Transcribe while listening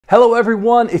Hello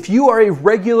everyone, if you are a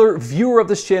regular viewer of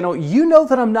this channel, you know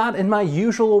that I'm not in my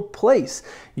usual place.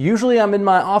 Usually I'm in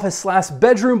my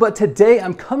office/bedroom, but today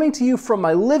I'm coming to you from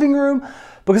my living room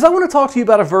because I want to talk to you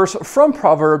about a verse from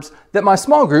Proverbs that my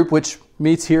small group, which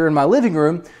meets here in my living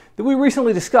room, that we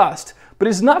recently discussed. But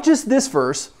it's not just this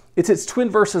verse, it's its twin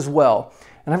verse as well.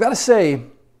 And I've got to say,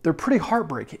 they're pretty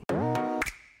heartbreaking.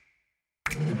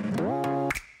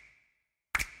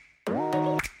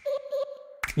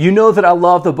 You know that I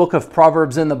love the book of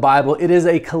Proverbs in the Bible. It is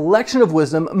a collection of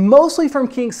wisdom, mostly from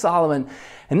King Solomon.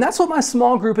 And that's what my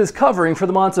small group is covering for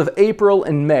the months of April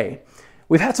and May.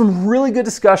 We've had some really good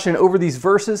discussion over these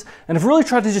verses and have really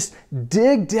tried to just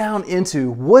dig down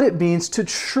into what it means to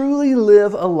truly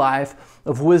live a life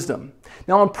of wisdom.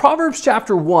 Now in Proverbs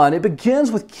chapter 1, it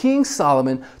begins with King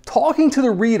Solomon talking to the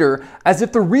reader as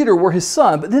if the reader were his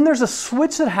son. But then there's a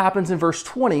switch that happens in verse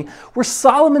 20 where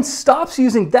Solomon stops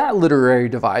using that literary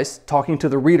device, talking to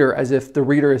the reader as if the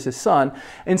reader is his son,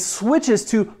 and switches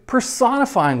to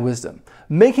personifying wisdom,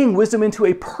 making wisdom into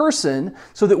a person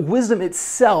so that wisdom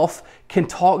itself can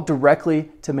talk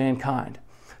directly to mankind.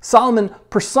 Solomon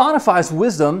personifies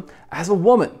wisdom as a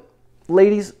woman.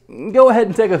 Ladies, go ahead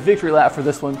and take a victory lap for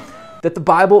this one, that the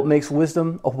Bible makes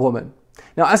wisdom a woman.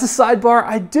 Now, as a sidebar,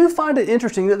 I do find it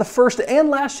interesting that the first and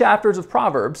last chapters of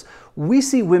Proverbs, we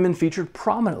see women featured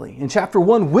prominently. In chapter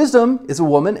 1, wisdom is a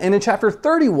woman, and in chapter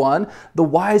 31, the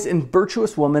wise and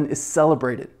virtuous woman is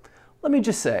celebrated. Let me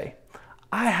just say,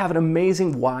 I have an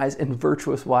amazing wise and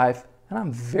virtuous wife, and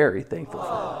I'm very thankful for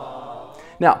her.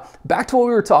 Now, back to what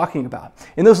we were talking about.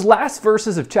 In those last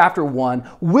verses of chapter 1,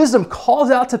 wisdom calls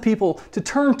out to people to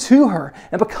turn to her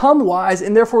and become wise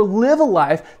and therefore live a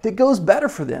life that goes better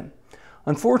for them.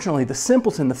 Unfortunately, the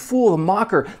simpleton, the fool, the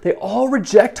mocker, they all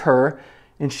reject her,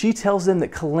 and she tells them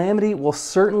that calamity will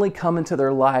certainly come into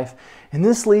their life. And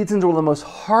this leads into one of the most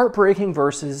heartbreaking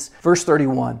verses, verse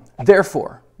 31.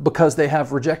 Therefore, because they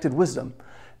have rejected wisdom,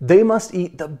 they must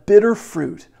eat the bitter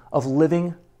fruit of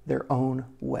living their own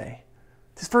way.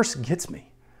 This verse gets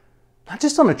me, not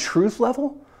just on a truth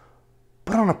level,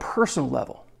 but on a personal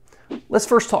level. Let's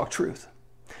first talk truth.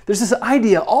 There's this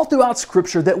idea all throughout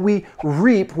Scripture that we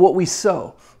reap what we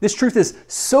sow. This truth is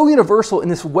so universal in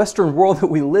this Western world that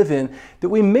we live in that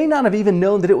we may not have even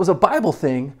known that it was a Bible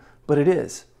thing, but it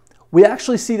is. We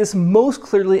actually see this most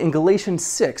clearly in Galatians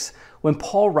 6 when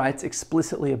Paul writes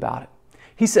explicitly about it.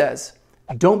 He says,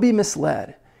 "Don't be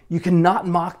misled. You cannot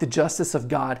mock the justice of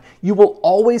God. You will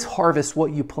always harvest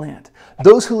what you plant.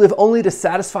 Those who live only to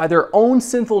satisfy their own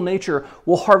sinful nature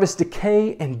will harvest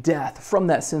decay and death from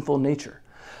that sinful nature.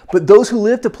 But those who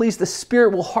live to please the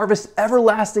Spirit will harvest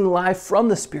everlasting life from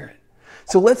the Spirit.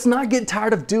 So let's not get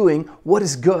tired of doing what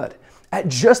is good. At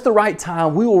just the right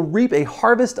time, we will reap a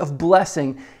harvest of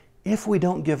blessing if we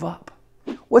don't give up."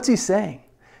 What's he saying?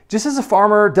 Just as a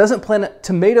farmer doesn't plant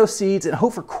tomato seeds and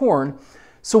hope for corn,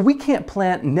 so we can't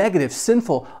plant negative,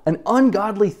 sinful, and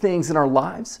ungodly things in our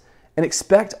lives and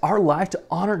expect our life to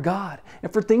honor God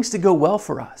and for things to go well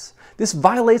for us. This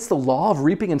violates the law of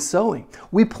reaping and sowing.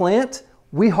 We plant,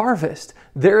 we harvest.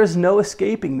 There is no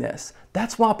escaping this.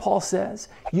 That's why Paul says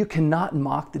you cannot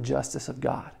mock the justice of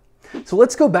God. So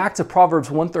let's go back to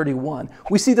Proverbs 131.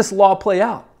 We see this law play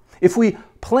out. If we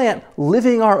plant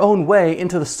living our own way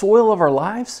into the soil of our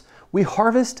lives, we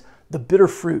harvest the bitter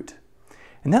fruit.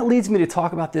 And that leads me to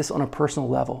talk about this on a personal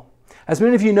level. As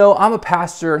many of you know, I'm a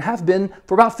pastor and have been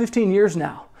for about 15 years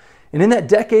now. And in that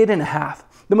decade and a half,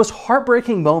 the most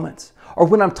heartbreaking moments are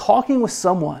when I'm talking with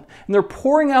someone and they're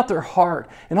pouring out their heart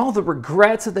and all the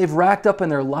regrets that they've racked up in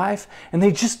their life, and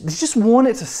they just want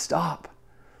it to stop.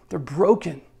 They're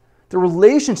broken. Their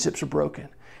relationships are broken.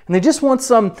 And they just want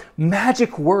some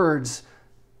magic words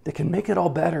that can make it all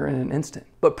better in an instant.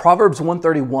 But Proverbs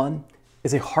 131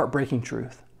 is a heartbreaking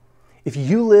truth. If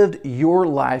you lived your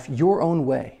life your own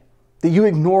way, that you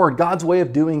ignored God's way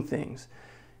of doing things,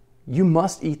 you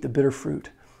must eat the bitter fruit.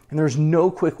 And there's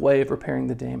no quick way of repairing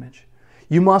the damage.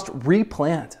 You must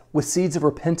replant with seeds of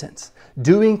repentance,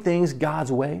 doing things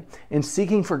God's way and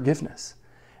seeking forgiveness,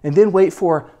 and then wait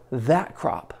for that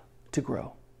crop to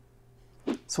grow.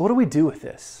 So what do we do with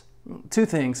this? Two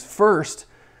things. First,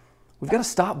 we've got to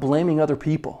stop blaming other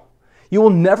people. You will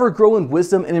never grow in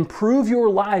wisdom and improve your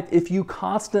life if you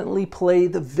constantly play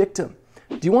the victim.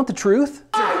 Do you want the truth?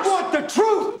 I want the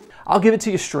truth! I'll give it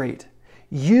to you straight.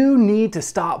 You need to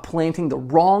stop planting the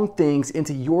wrong things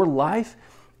into your life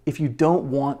if you don't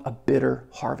want a bitter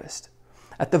harvest.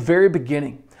 At the very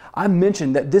beginning, I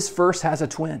mentioned that this verse has a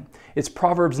twin. It's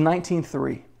Proverbs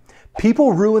 19:3.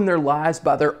 People ruin their lives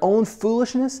by their own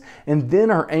foolishness and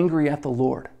then are angry at the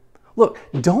Lord. Look,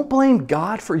 don't blame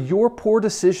God for your poor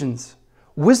decisions.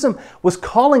 Wisdom was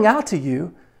calling out to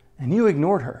you and you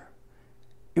ignored her.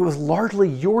 It was largely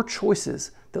your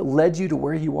choices that led you to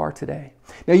where you are today.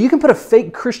 Now, you can put a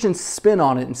fake Christian spin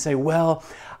on it and say, well,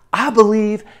 I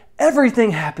believe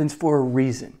everything happens for a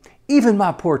reason, even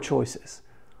my poor choices.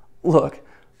 Look,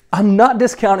 I'm not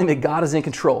discounting that God is in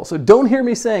control, so don't hear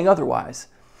me saying otherwise.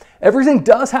 Everything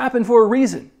does happen for a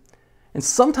reason. And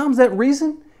sometimes that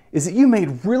reason is that you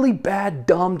made really bad,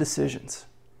 dumb decisions.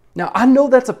 Now, I know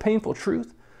that's a painful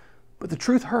truth, but the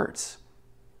truth hurts.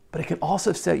 But it can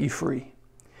also set you free.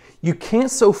 You can't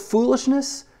sow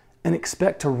foolishness and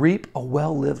expect to reap a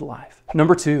well-lived life.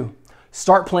 Number 2,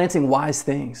 start planting wise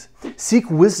things.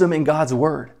 Seek wisdom in God's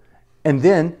word. And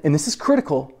then, and this is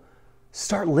critical,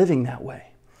 start living that way.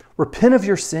 Repent of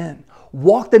your sin.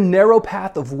 Walk the narrow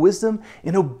path of wisdom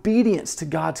in obedience to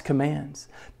God's commands.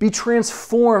 Be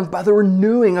transformed by the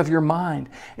renewing of your mind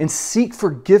and seek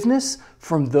forgiveness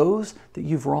from those that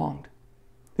you've wronged.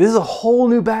 This is a whole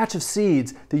new batch of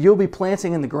seeds that you'll be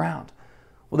planting in the ground.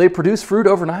 Will they produce fruit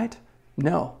overnight?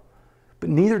 No, but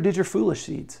neither did your foolish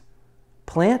seeds.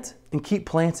 Plant and keep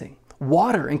planting.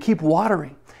 Water and keep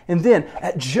watering. And then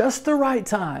at just the right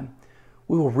time,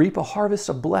 we will reap a harvest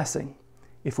of blessing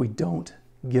if we don't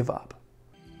give up.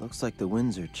 Looks like the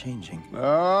winds are changing.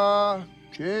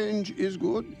 Change is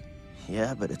good.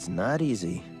 Yeah, but it's not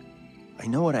easy. I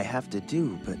know what I have to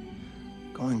do, but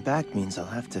going back means I'll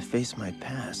have to face my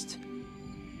past.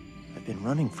 I've been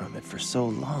running from it for so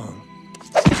long.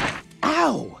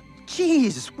 Ow!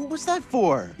 Jeez, what was that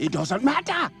for? It doesn't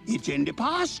matter. It's in the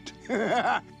past.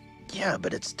 Yeah,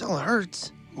 but it still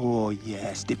hurts. Oh,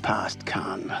 yes, the past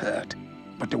can hurt.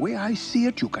 But the way I see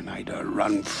it, you can either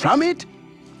run from it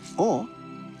or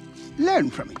learn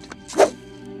from it.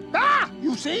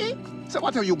 You see? So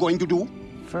what are you going to do?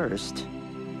 First,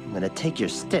 I'm gonna take your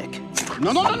stick.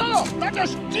 No, not a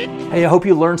stick. Hey, I hope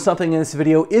you learned something in this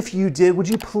video. If you did, would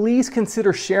you please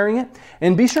consider sharing it?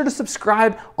 And be sure to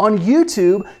subscribe on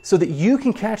YouTube so that you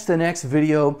can catch the next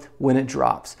video when it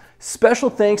drops. Special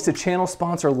thanks to channel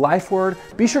sponsor LifeWord.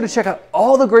 Be sure to check out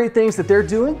all the great things that they're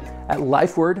doing at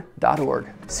lifeword.org.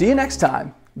 See you next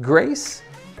time. Grace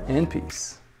and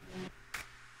peace.